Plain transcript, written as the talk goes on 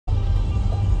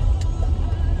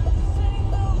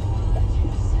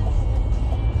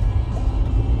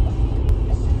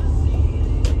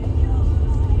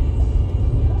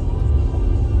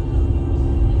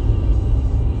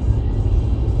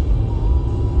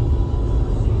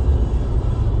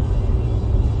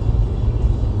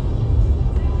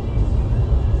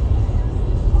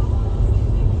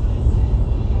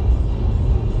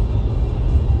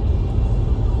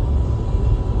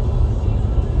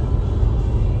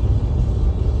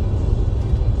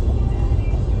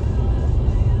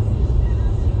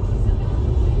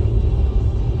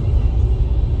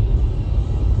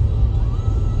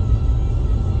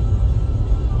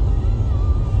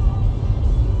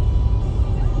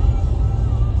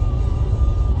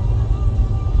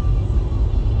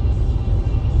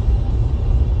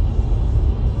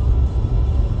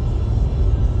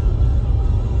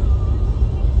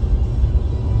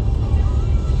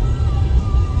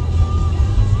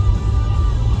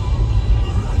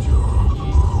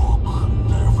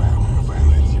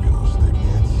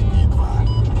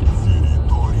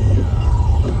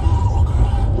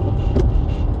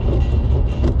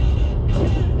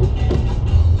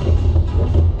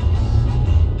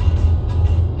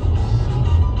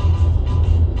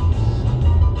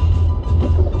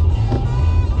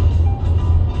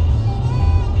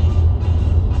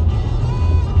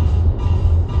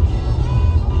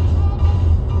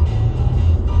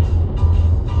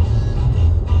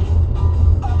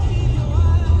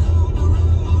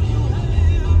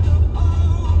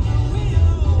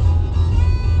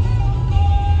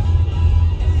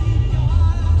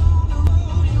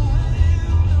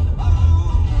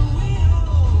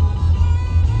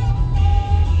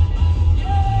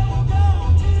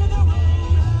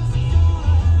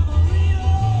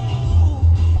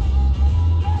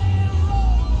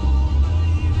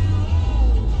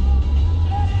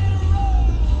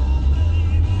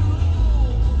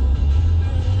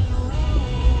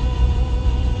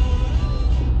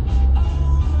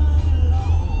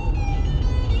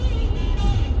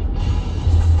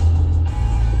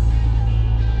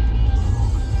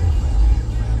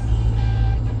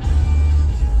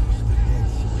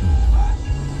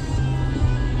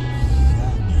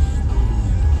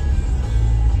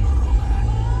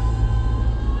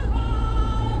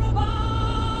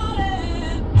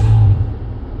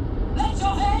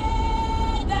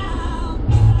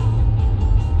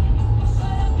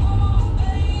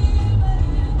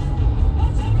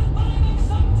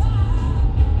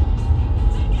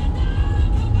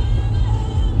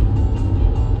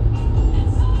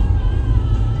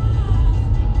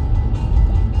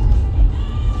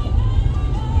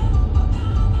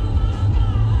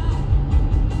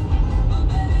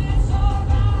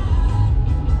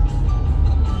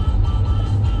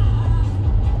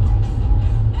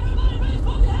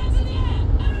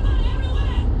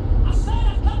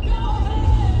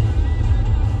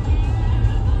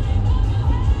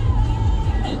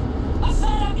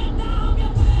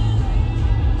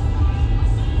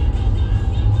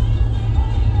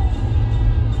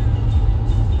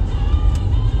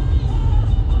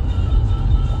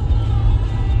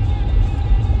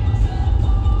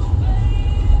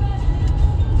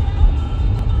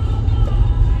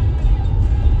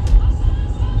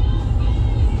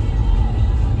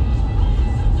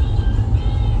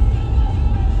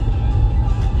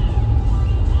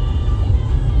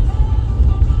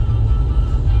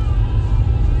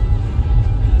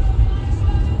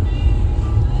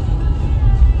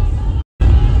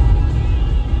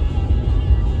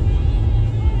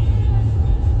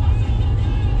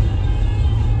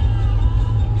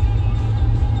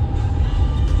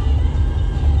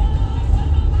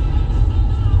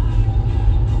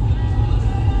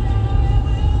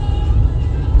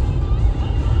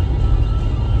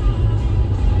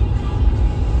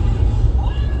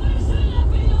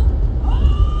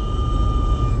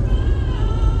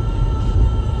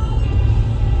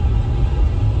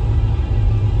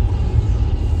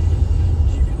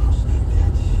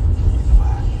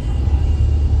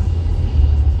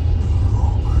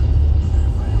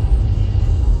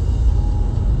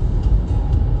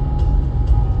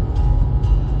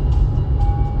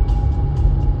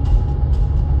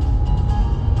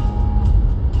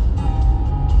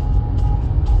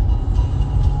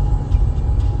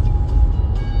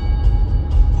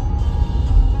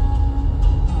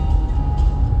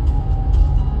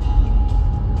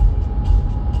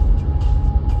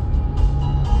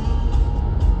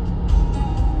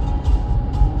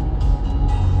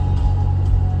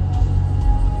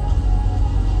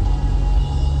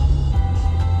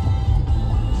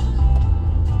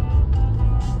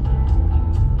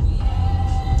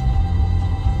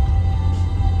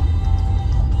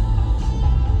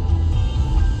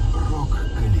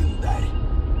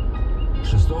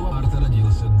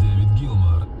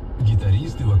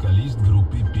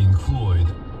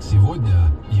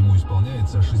Сегодня ему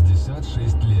исполняется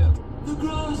 66 лет.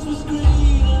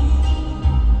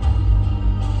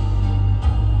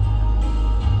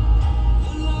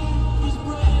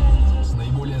 С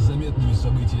наиболее заметными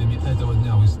событиями этого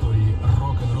дня в истории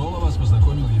рок-н-ролла вас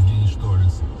познакомил Евгений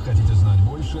Штольц. Хотите знать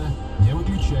больше? Не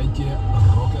выключайте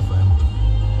Рок-ФМ.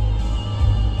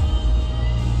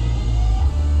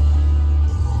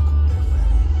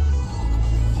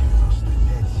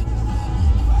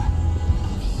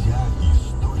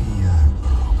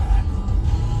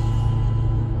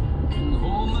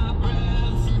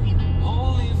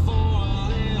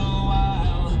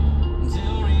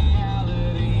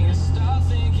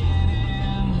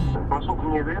 Насколько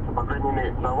мне известно, по крайней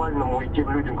мере, Навальному и тем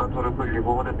людям, которые были в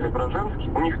УВД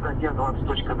Преображенске, у них статья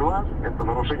 20.2 – это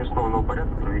нарушение установленного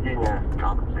порядка проведения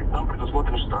акций. Там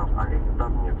предусмотрен штраф, а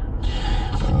там нет.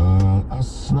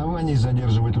 Оснований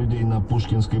задерживать людей на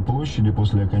Пушкинской площади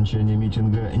после окончания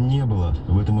митинга не было.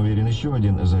 В этом уверен еще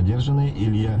один задержанный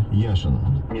Илья Яшин.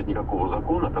 Нет никакого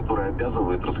закона, который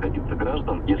обязывает расходиться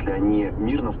граждан, если они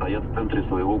мирно стоят в центре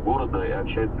своего города и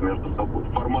общаются между собой.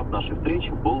 Формат нашей встречи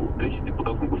был встреча с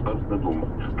депутатом Государственной Думы.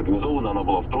 Организована она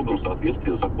была в строгом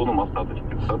соответствии с законом о статусе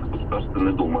депутатов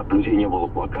Государственной Думы. Людей не было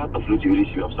плакатов, люди вели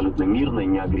себя абсолютно мирно,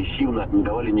 не агрессивно, не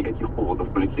давали никаких поводов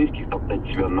полицейских топтать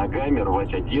себя ногами,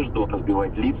 рвать одежду,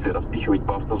 разбивать лица и распихивать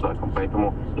по автозакам.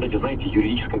 Поэтому, знаете,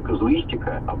 юридическая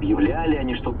казуистика, объявляли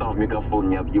они что-то там в мегафон,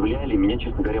 не объявляли, меня,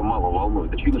 честно говоря, мало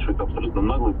волнует. Очевидно, что это абсолютно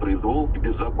наглый произвол и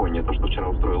беззаконие. То, что вчера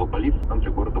устроила полиция в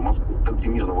центре города Москвы, в центре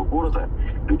мирного города,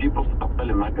 людей просто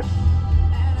топтали ногами.